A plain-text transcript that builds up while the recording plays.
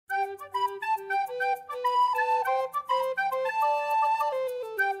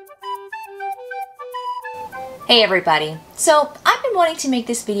Hey everybody! So I've been wanting to make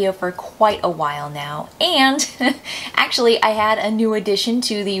this video for quite a while now, and actually I had a new addition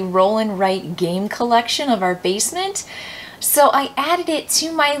to the Roll and Write game collection of our basement. So I added it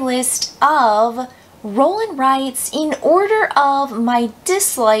to my list of roll and writes in order of my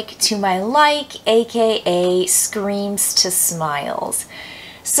dislike to my like, aka screams to smiles.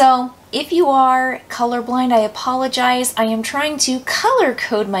 So if you are colorblind, I apologize. I am trying to color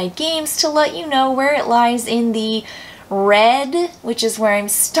code my games to let you know where it lies in the red, which is where I'm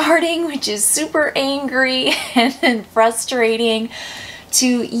starting, which is super angry and frustrating,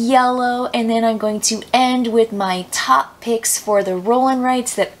 to yellow, and then I'm going to end with my top picks for the roll and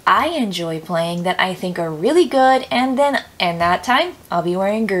writes that I enjoy playing that I think are really good, and that time I'll be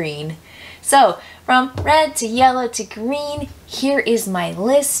wearing green. So from red to yellow to green, here is my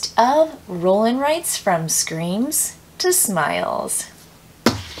list of roll and writes from screams to smiles.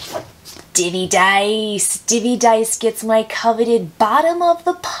 Divvy Dice! Divvy Dice gets my coveted bottom of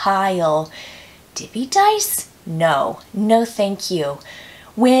the pile. Divvy Dice? No. No thank you.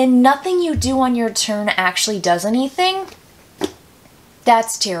 When nothing you do on your turn actually does anything,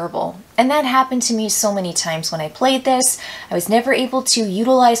 that's terrible. And that happened to me so many times when I played this. I was never able to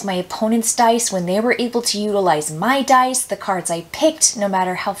utilize my opponent's dice when they were able to utilize my dice, the cards I picked, no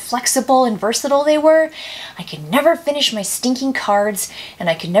matter how flexible and versatile they were. I could never finish my stinking cards, and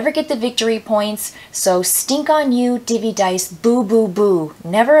I could never get the victory points. So stink on you, Divvy Dice, boo boo boo.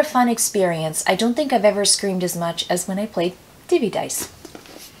 Never a fun experience. I don't think I've ever screamed as much as when I played Divvy Dice.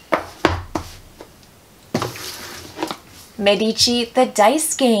 Medici the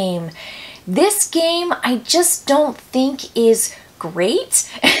Dice Game. This game I just don't think is great.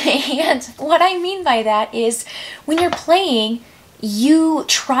 And what I mean by that is when you're playing, you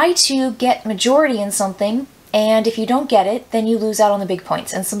try to get majority in something, and if you don't get it, then you lose out on the big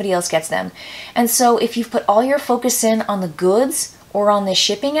points and somebody else gets them. And so if you've put all your focus in on the goods or on the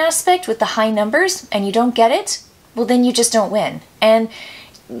shipping aspect with the high numbers and you don't get it, well then you just don't win. And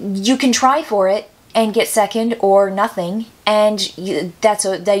you can try for it and get second or nothing, and you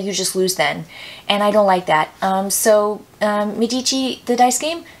just lose then. And I don't like that. Medici the Dice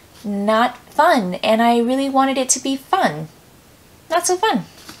Game, not fun, and I really wanted it to be fun. Not so fun.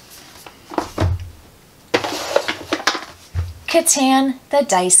 Catan the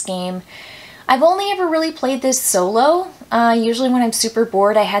Dice Game. I've only ever really played this solo. Usually when I'm super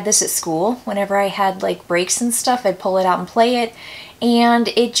bored, I had this at school. Whenever I had like breaks and stuff, I'd pull it out and play it. And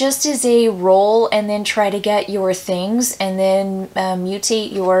it just is a roll and then try to get your things and then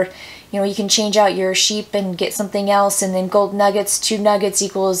mutate your, you can change out your sheep and get something else, and then gold nuggets, 2 nuggets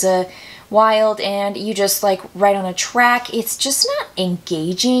equals a wild, and you just like right on a track. It's just not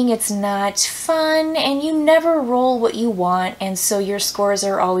engaging, it's not fun, and you never roll what you want, and so your scores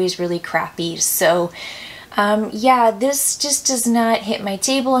are always really crappy. So yeah, this just does not hit my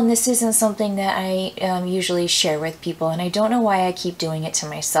table, and this isn't something that I usually share with people, and I don't know why I keep doing it to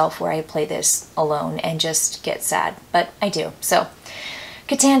myself where I play this alone and just get sad, but I do. So,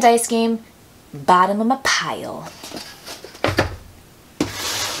 Catan Dice Game, bottom of my pile.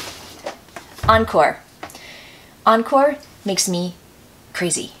 Encore. Encore makes me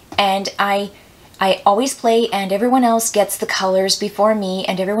crazy, and I always play and everyone else gets the colors before me,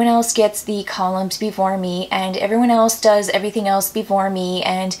 and everyone else gets the columns before me, and everyone else does everything else before me,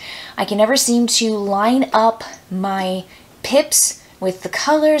 and I can never seem to line up my pips with the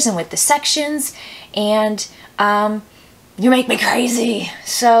colors and with the sections, and you make me crazy.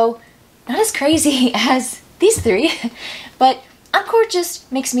 So, not as crazy as these three, but Encore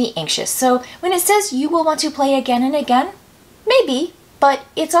just makes me anxious. So when it says you will want to play again and again, maybe, but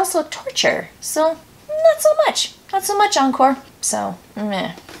it's also torture, so not so much. Not so much Encore. So,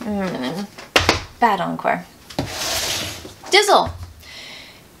 bad Encore. Dizzle.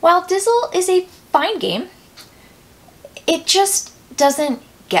 While Dizzle is a fine game, it just doesn't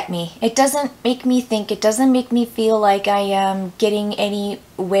get me. It doesn't make me think. It doesn't make me feel like I am getting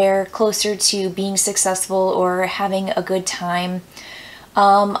anywhere closer to being successful or having a good time.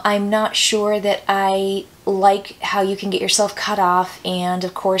 I'm not sure that I like how you can get yourself cut off, and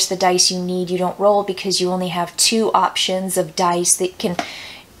of course the dice you need you don't roll because you only have 2 options of dice that can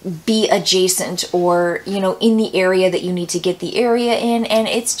be adjacent or, in the area that you need to get the area in, and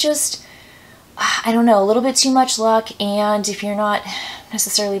it's just, I don't know, a little bit too much luck, and if you're not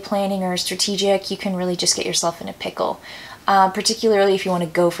necessarily planning or strategic, you can really just get yourself in a pickle, particularly if you want to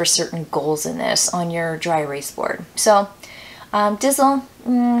go for certain goals in this on your dry erase board. So, Dizzle,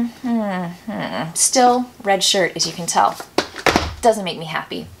 still red shirt, as you can tell. Doesn't make me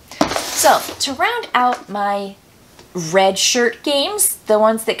happy. So, to round out my red shirt games, the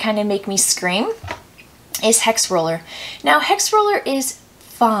ones that kind of make me scream, is Hex Roller. Now, Hex Roller is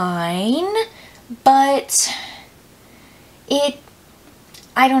fine, but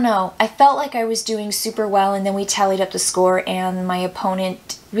I don't know. I felt like I was doing super well, and then we tallied up the score, and my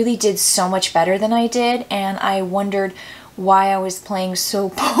opponent really did so much better than I did, and I wondered why I was playing so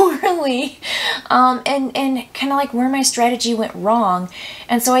poorly, and kind of like where my strategy went wrong.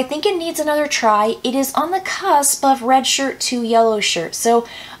 And so I think it needs another try. It is on the cusp of red shirt to yellow shirt, so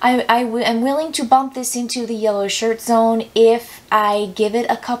I am willing to bump this into the yellow shirt zone if I give it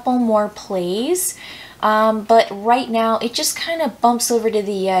a couple more plays. But right now it just kind of bumps over to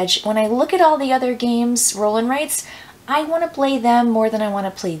the edge. When I look at all the other games, roll and writes, I want to play them more than I want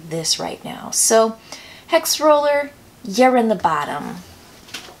to play this right now. So Hex Roller, you're in the bottom.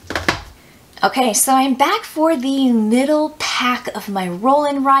 Okay, so I'm back for the middle pack of my roll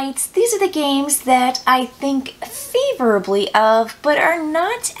and writes. These are the games that I think favorably of, but are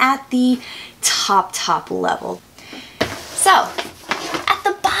not at the top level. So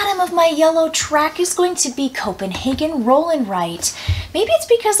bottom of my yellow track is going to be Copenhagen Roll and Write. Maybe it's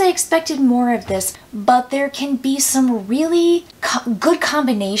because I expected more of this, but there can be some really good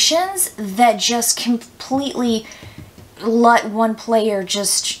combinations that just completely let one player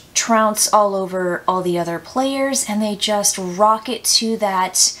just trounce all over all the other players, and they just rocket to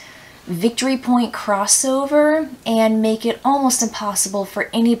that victory point crossover and make it almost impossible for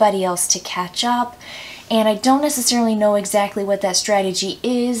anybody else to catch up. And I don't necessarily know exactly what that strategy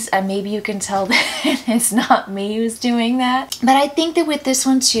is. Maybe you can tell that it's not me who's doing that. But I think that with this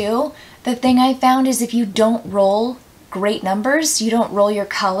one too, the thing I found is if you don't roll great numbers, you don't roll your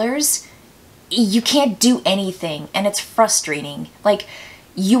colors, you can't do anything, and it's frustrating. Like,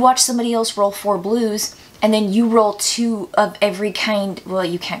 you watch somebody else roll 4 blues, and then you roll 2 of every kind. Well,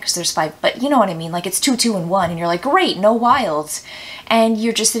 you can't because there's 5, but you know what I mean. Like, it's 2, 2, and 1, and you're like, great, no wilds. And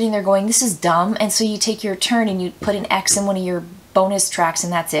you're just sitting there going, this is dumb. And so you take your turn and you put an X in one of your bonus tracks,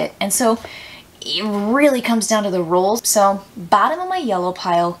 and that's it. And so it really comes down to the rolls. So bottom of my yellow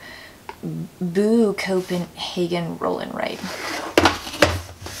pile, boo Copenhagen Roll and Write.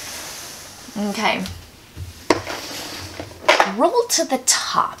 Okay. Roll to the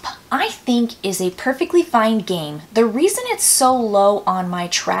Top, I think, is a perfectly fine game. The reason it's so low on my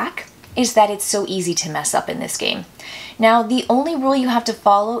track is that it's so easy to mess up in this game. Now, the only rule you have to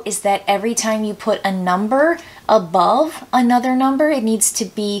follow is that every time you put a number above another number, it needs to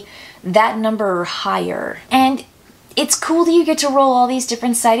be that number or higher. And it's cool that you get to roll all these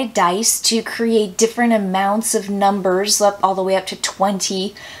different sided dice to create different amounts of numbers, up all the way up to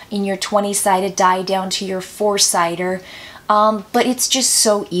 20 in your 20-sided die down to your 4-sider. But it's just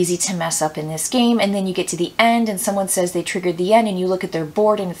so easy to mess up in this game, and then you get to the end and someone says they triggered the end, and you look at their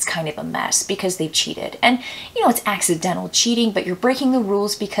board and it's kind of a mess because they've cheated. And you know, it's accidental cheating, but you're breaking the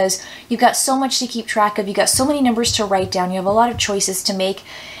rules because you've got so much to keep track of, you've got so many numbers to write down, you have a lot of choices to make,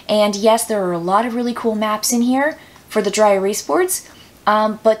 and yes, there are a lot of really cool maps in here for the dry erase boards,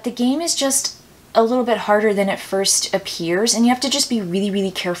 but the game is just a little bit harder than it first appears, and you have to just be really,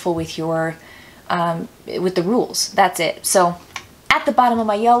 really careful with your with the rules. That's it. So at the bottom of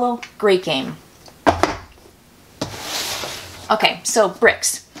my yellow, great game. Okay, so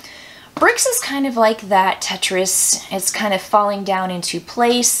bricks. Bricks is kind of like that Tetris. It's kind of falling down into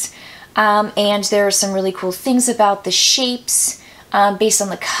place, and there are some really cool things about the shapes based on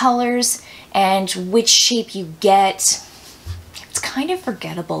the colors and which shape you get. It's kind of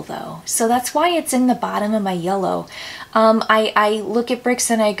forgettable though, so that's why it's in the bottom of my yellow. I look at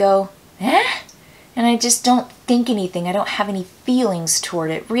bricks and I go, eh? And I just don't think anything. I don't have any feelings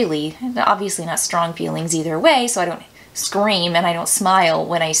toward it, really. Obviously not strong feelings either way, so I don't scream and I don't smile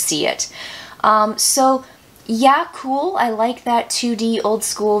when I see it. So yeah, cool. I like that 2D old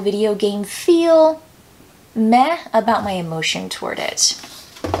school video game feel. Meh about my emotion toward it.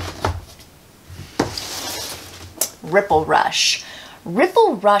 Ripple Rush.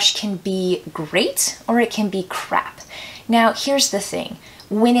 Ripple Rush can be great or it can be crap. Now, here's the thing.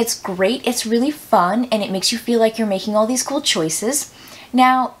 When it's great, it's really fun and it makes you feel like you're making all these cool choices.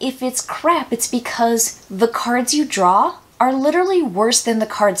 Now, if it's crap, it's because the cards you draw are literally worse than the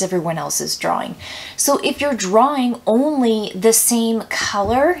cards everyone else is drawing. So if you're drawing only the same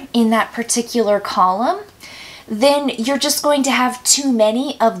color in that particular column, then you're just going to have too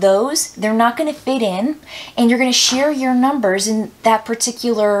many of those. They're not going to fit in, and you're going to share your numbers in that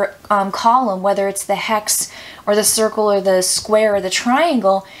particular column, whether it's the hex or the circle or the square or the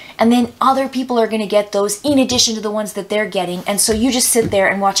triangle, and then other people are going to get those in addition to the ones that they're getting. And so you just sit there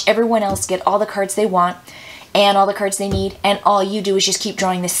and watch everyone else get all the cards they want and all the cards they need, and all you do is just keep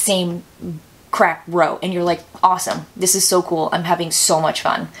drawing the same crap row, and you're like, awesome, this is so cool, I'm having so much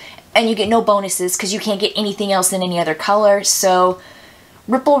fun. and you get no bonuses because you can't get anything else in any other color. So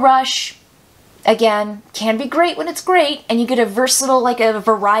Ripple Rush, again, can be great when it's great, and you get a versatile, like a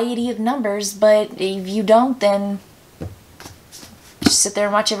variety of numbers, but if you don't, then just sit there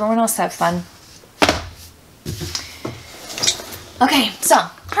and watch everyone else have fun. Okay, so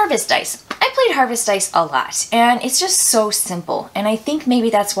Harvest Dice. I played Harvest Dice a lot, and it's just so simple, and I think maybe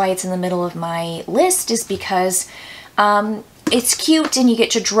that's why it's in the middle of my list, is because it's cute, and you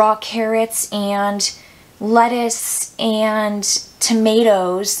get to draw carrots and lettuce and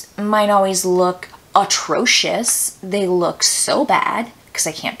tomatoes. Mine always look atrocious. They look so bad because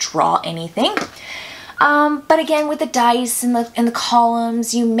I can't draw anything. But again, with the dice and the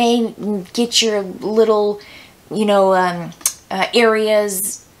columns, you may get your little, you know,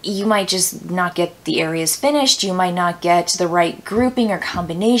 areas. You might just not get the areas finished. You might not get the right grouping or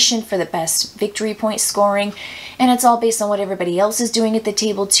combination for the best victory point scoring. And it's all based on what everybody else is doing at the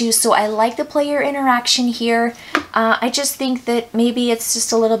table too. So I like the player interaction here. I just think that maybe it's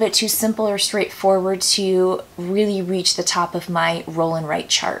just a little bit too simple or straightforward to really reach the top of my roll and write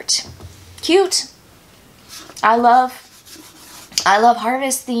chart. Cute. I love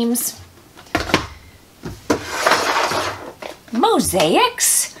harvest themes.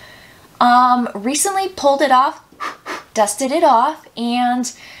 Mosaics. Recently pulled it off, dusted it off,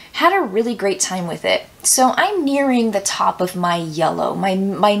 and had a really great time with it. So I'm nearing the top of my yellow, my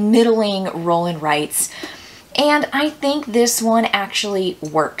middling roll and writes. And I think this one actually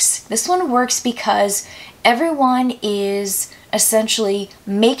works. This one works because everyone is essentially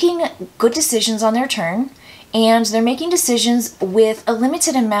making good decisions on their turn, and they're making decisions with a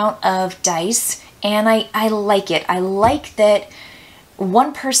limited amount of dice, and I like it. I like that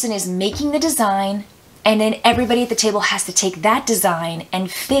one person is making the design, and then everybody at the table has to take that design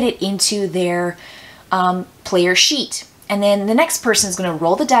and fit it into their player sheet. And then the next person is going to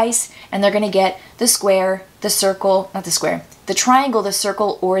roll the dice, and they're going to get the square, the circle, not the square, the triangle, the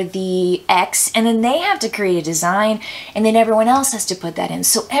circle, or the X, and then they have to create a design, and then everyone else has to put that in.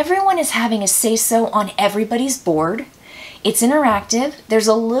 So everyone is having a say-so on everybody's board. It's interactive. There's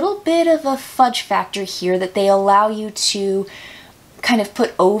a little bit of a fudge factor here that they allow you to kind of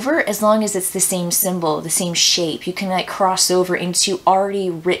put over, as long as it's the same symbol, the same shape. You can like cross over into already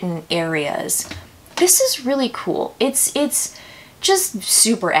written areas. This is really cool. It's just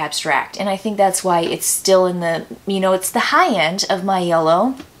super abstract, and I think that's why it's still in the, you know, it's the high end of my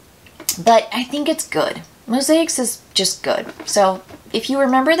yellow, but I think it's good. Mosaics is just good. So if you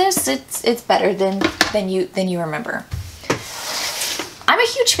remember this, it's better than you remember. I'm a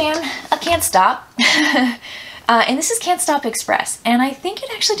huge fan of Can't Stop. And this is Can't Stop Express, and I think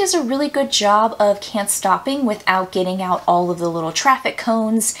it actually does a really good job of can't stopping without getting out all of the little traffic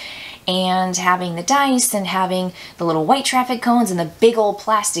cones and having the dice and having the little white traffic cones and the big old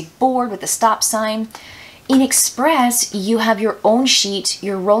plastic board with the stop sign. In Express, you have your own sheet,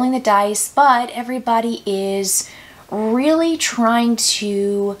 you're rolling the dice, but everybody is really trying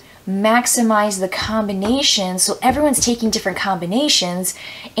to maximize the combinations, so everyone's taking different combinations,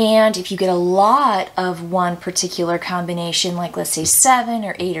 and if you get a lot of one particular combination, like let's say 7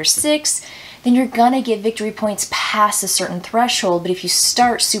 or 8 or 6, then you're gonna get victory points past a certain threshold. But if you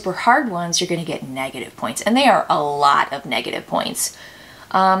start super hard ones, you're gonna get negative points, and they are a lot of negative points.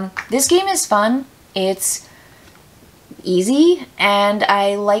 This game is fun, it's easy, and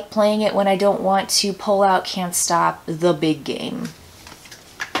I like playing it when I don't want to pull out Can't Stop, the big game.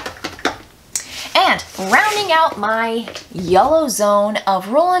 And rounding out my yellow zone of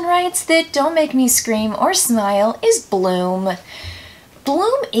roll and writes that don't make me scream or smile is Bloom.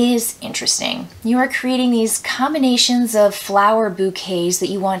 Bloom is interesting. You are creating these combinations of flower bouquets that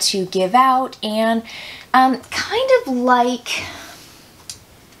you want to give out, and kind of like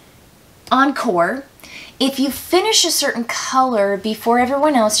Encore. If you finish a certain color before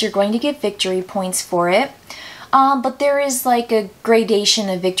everyone else, you're going to get victory points for it. But there is like a gradation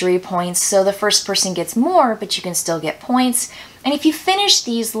of victory points, so the first person gets more, but you can still get points. And if you finish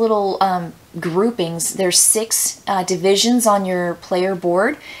these little groupings, there's 6 divisions on your player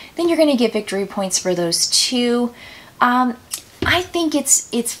board, then you're going to get victory points for those too. I think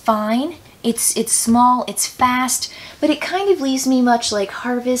it's fine. It's small, it's fast, but it kind of leaves me much like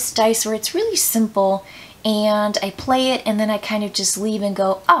Harvest Dice, where it's really simple, and I play it and then I kind of just leave and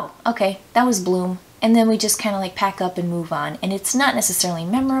go, oh, okay, that was Bloom. And then we just kind of like pack up and move on. And it's not necessarily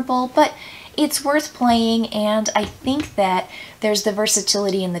memorable, but it's worth playing, and I think that there's the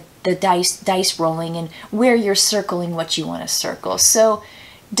versatility in the dice rolling and where you're circling what you want to circle. So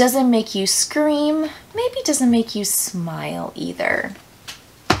doesn't make you scream, maybe doesn't make you smile either.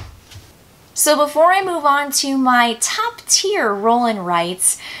 So before I move on to my top tier roll and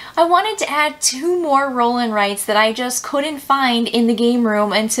writes, I wanted to add 2 more roll and writes that I just couldn't find in the game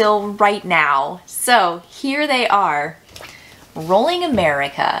room until right now. So here they are. Rolling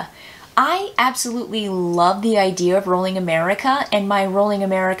America. I absolutely love the idea of Rolling America, and my Rolling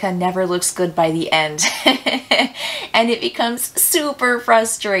America never looks good by the end. And it becomes super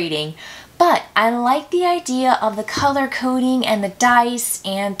frustrating. But I like the idea of the color coding and the dice,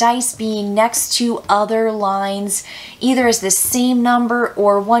 and dice being next to other lines, either as the same number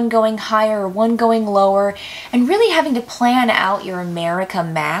or one going higher or one going lower, and really having to plan out your America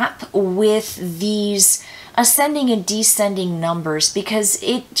map with these ascending and descending numbers, because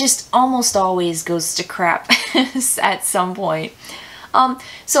it just almost always goes to crap at some point.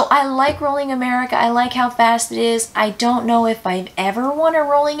 So I like Rolling America. I like how fast it is. I don't know if I've ever won a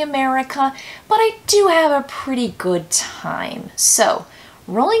Rolling America, but I do have a pretty good time. So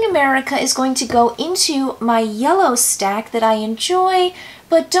Rolling America is going to go into my yellow stack that I enjoy,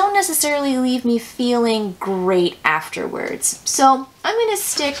 but don't necessarily leave me feeling great afterwards. So I'm going to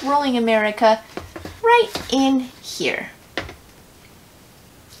stick Rolling America right in here.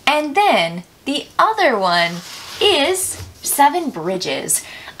 And then the other one is 7 Bridges.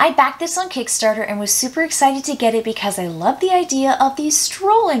 I backed this on Kickstarter and was super excited to get it because I love the idea of the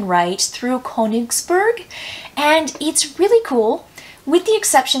strolling right through Königsberg, and it's really cool with the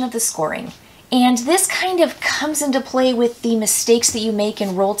exception of the scoring. And this kind of comes into play with the mistakes that you make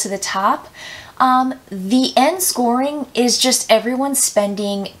in Roll to the Top. The end scoring is just everyone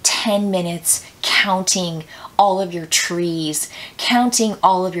spending 10 minutes counting all of your trees, counting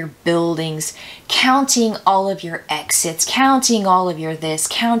all of your buildings, counting all of your exits, counting all of your this,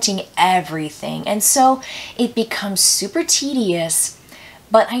 counting everything. And so it becomes super tedious,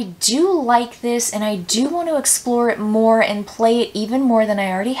 but I do like this and I do want to explore it more and play it even more than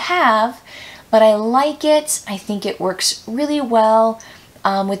I already have, but I like it. I think it works really well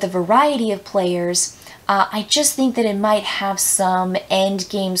with a variety of players. I just think that it might have some end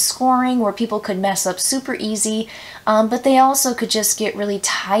game scoring where people could mess up super easy, but they also could just get really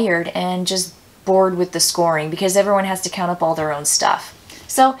tired and just bored with the scoring because everyone has to count up all their own stuff.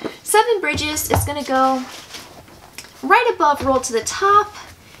 So 7 Bridges is going to go right above Roll to the Top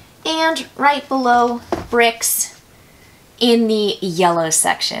and right below Bricks in the yellow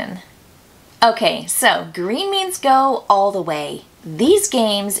section. Okay, so green means go all the way. These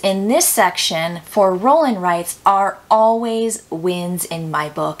games in this section for roll and writes are always wins in my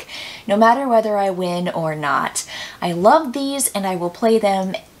book, no matter whether I win or not. I love these and I will play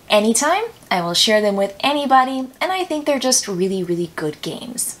them anytime. I will share them with anybody, and I think they're just really, really good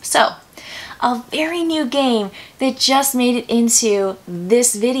games. So, a very new game that just made it into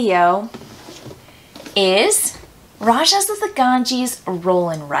this video is Rajas of the Ganges Roll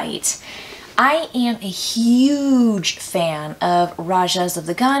and Write. I am a huge fan of Rajas of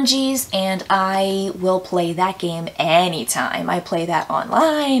the Ganges, and I will play that game anytime. I play that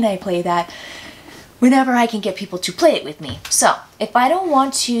online, I play that whenever I can get people to play it with me. So, if I don't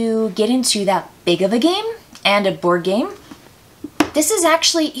want to get into that big of a game and a board game, this is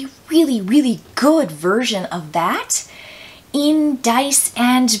actually a really, really good version of that in dice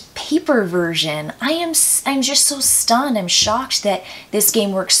and paper version. I'm just so stunned, I'm shocked that this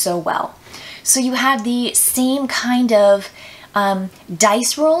game works so well. So you have the same kind of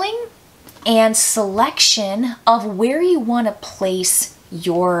dice rolling and selection of where you want to place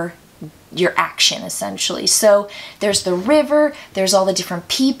your action, essentially. So there's the river, there's all the different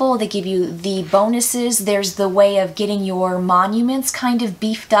people that give you the bonuses, there's the way of getting your monuments kind of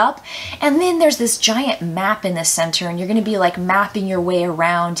beefed up, and then there's this giant map in the center, and you're going to be like mapping your way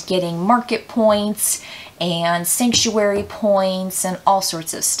around, getting market points and sanctuary points and all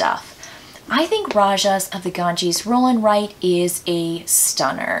sorts of stuff. I think Rajas of the Ganges Roll and Write is a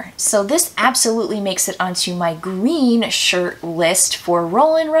stunner. So this absolutely makes it onto my green shirt list for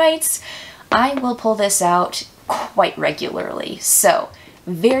Roll and Writes. I will pull this out quite regularly. So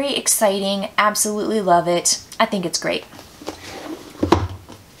very exciting, absolutely love it. I think it's great.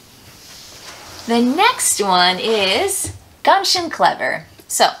 The next one is ganz schön clever.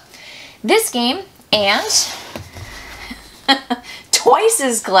 So this game, and twice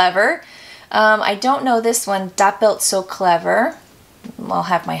as clever. I don't know this one, Dat Built So Clever. I'll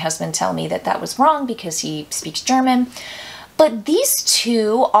have my husband tell me that that was wrong because he speaks German. But these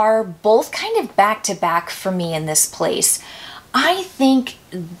two are both kind of back to back for me in this place. I think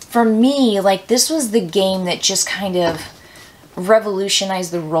for me, like, this was the game that just kind of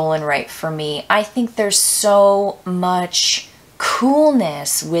revolutionized the roll and write for me. I think there's so much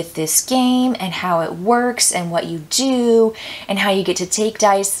coolness with this game and how it works and what you do and how you get to take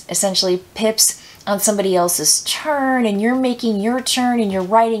dice, essentially pips, on somebody else's turn, and you're making your turn and you're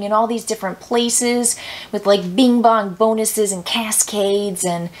writing in all these different places with like bing bong bonuses and cascades,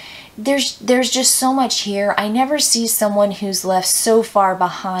 and there's just so much here. I never see someone who's left so far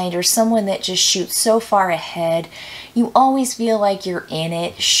behind or someone that just shoots so far ahead. You always feel like you're in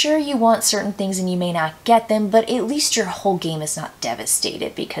it. Sure, you want certain things and you may not get them, but at least your whole game is not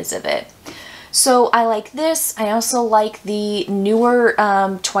devastated because of it. So I like this. I also like the newer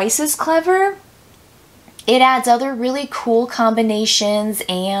Twice as Clever. It adds other really cool combinations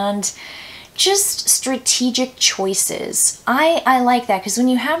and just strategic choices. I like that, because when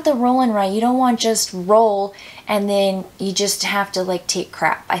you have the roll and write, you don't want just roll and then you just have to like take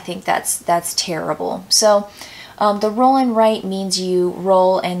crap. I think that's terrible. So the roll and write means you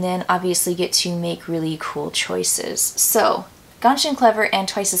roll and then obviously get to make really cool choices. So Genshin Clever and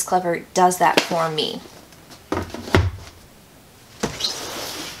Twice as Clever does that for me.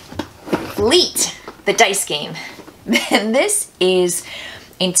 Fleet, the dice game. And this is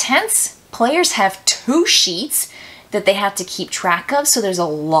intense. Players have 2 sheets that they have to keep track of, so there's a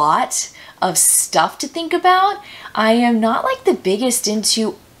lot of stuff to think about. I am not like the biggest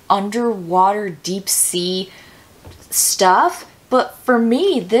into underwater deep sea stuff, but for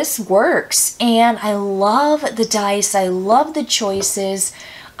me this works, and I love the dice, I love the choices.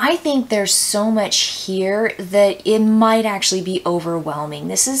 I think there's so much here that it might actually be overwhelming.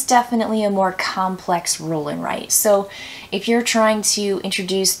 This is definitely a more complex roll and write. So if you're trying to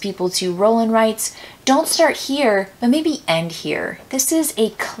introduce people to roll and writes, don't start here, but maybe end here. This is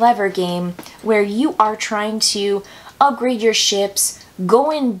a clever game where you are trying to upgrade your ships, go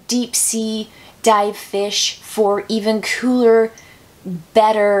in deep sea, dive fish for even cooler,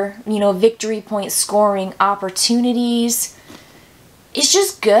 better, victory point scoring opportunities. It's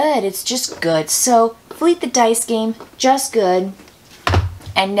just good. It's just good. So Fleet the dice game, just good.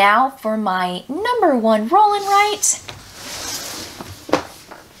 And now for my number 1 roll and write,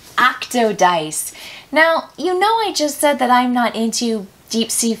 Octo Dice. Now, I just said that I'm not into deep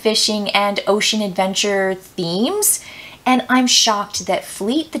sea fishing and ocean adventure themes, and I'm shocked that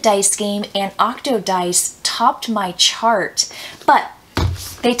Fleet the dice game and Octo Dice topped my chart. But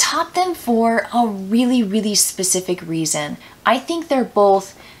they topped them for a really, really specific reason. I think they're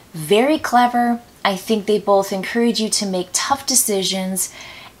both very clever. I think they both encourage you to make tough decisions.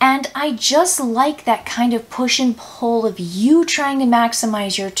 And I just like that kind of push and pull of you trying to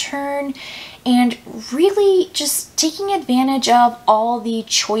maximize your turn and really just taking advantage of all the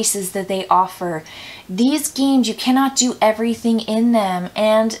choices that they offer. These games, you cannot do everything in them,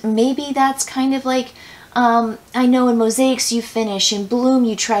 and maybe that's kind of like, I know in Mosaics you finish, in Bloom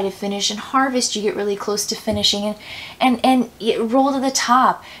you try to finish, in Harvest you get really close to finishing, and roll to the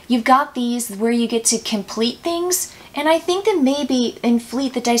top. You've got these where you get to complete things, and I think that maybe in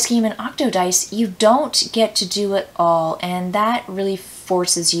Fleet the dice game and Octo Dice you don't get to do it all, and that really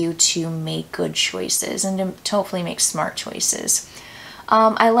forces you to make good choices and to hopefully make smart choices.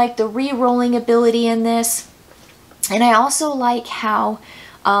 I like the re-rolling ability in this, and I also like how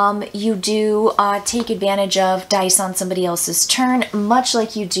you do take advantage of dice on somebody else's turn, much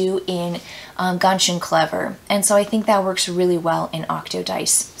like you do in Genshin Clever. And so I think that works really well in Octo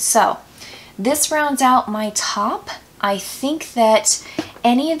Dice. So this rounds out my top. I think that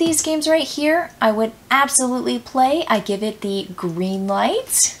any of these games right here, I would absolutely play. I give it the green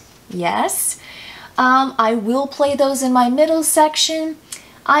light. Yes. I will play those in my middle section.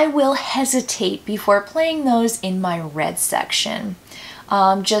 I will hesitate before playing those in my red section.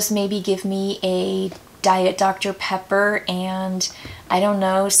 Just maybe give me a Diet Dr. Pepper and, I don't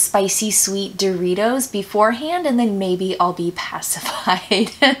know, spicy sweet Doritos beforehand, and then maybe I'll be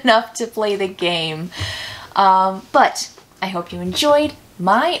pacified enough to play the game. But I hope you enjoyed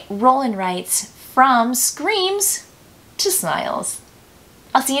my roll and writes from screams to smiles.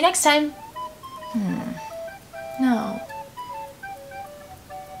 I'll see you next time. No.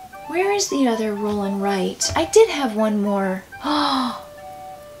 Where is the other roll and write? I did have one more. Oh.